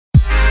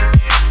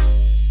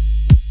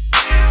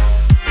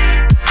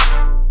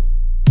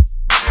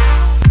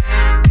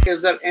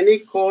is there any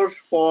course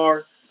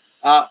for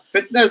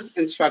fitness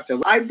instructor?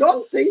 I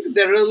don't think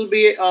there will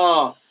be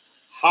a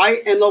high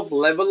enough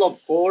level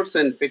of course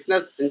in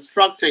fitness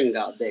instructing,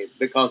 Dave,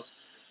 because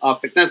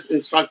fitness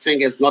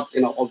instructing is not,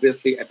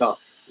 obviously at a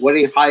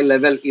very high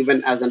level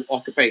even as an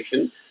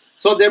occupation.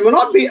 So there may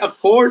not be a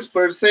course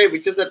per se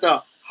which is at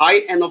a high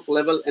enough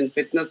level in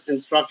fitness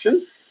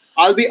instruction.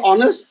 I'll be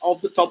honest,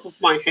 off the top of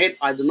my head,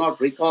 I do not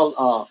recall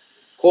a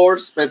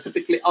course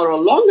specifically or a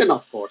long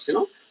enough course.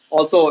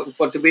 Also,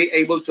 for to be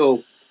able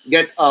to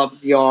get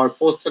your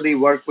post-study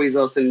work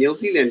visas in New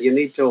Zealand, you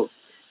need to,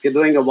 if you're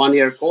doing a 1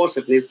 year course,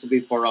 it needs to be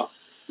for a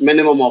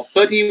minimum of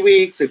 30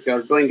 weeks. If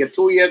you're doing a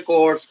 2 year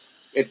course,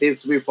 it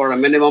needs to be for a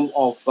minimum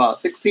of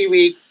 60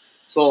 weeks.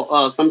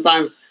 So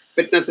sometimes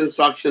fitness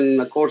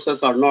instruction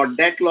courses are not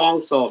that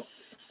long. So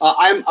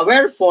I'm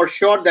aware for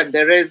sure that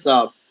there is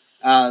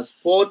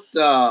sport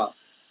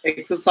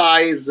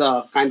exercise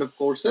kind of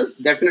courses.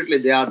 Definitely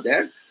they are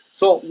there.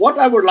 So what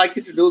I would like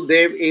you to do,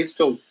 Dave, is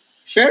to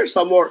share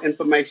some more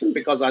information,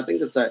 because I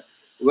think it's a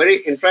very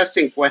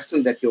interesting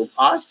question that you've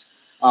asked.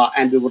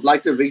 And we would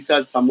like to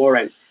research some more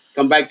and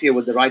come back to you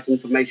with the right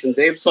information,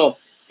 Dave. So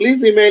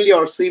please email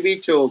your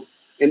CV to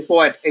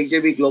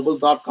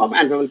info@ajvglobal.com,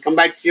 and we will come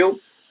back to you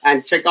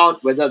and check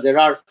out whether there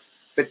are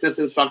fitness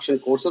instruction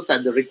courses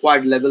at the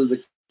required level,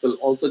 which will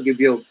also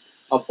give you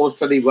a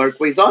post-study work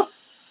visa.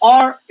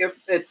 Or if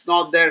it's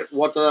not there,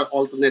 what are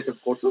alternative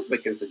courses we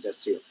can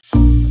suggest to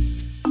you?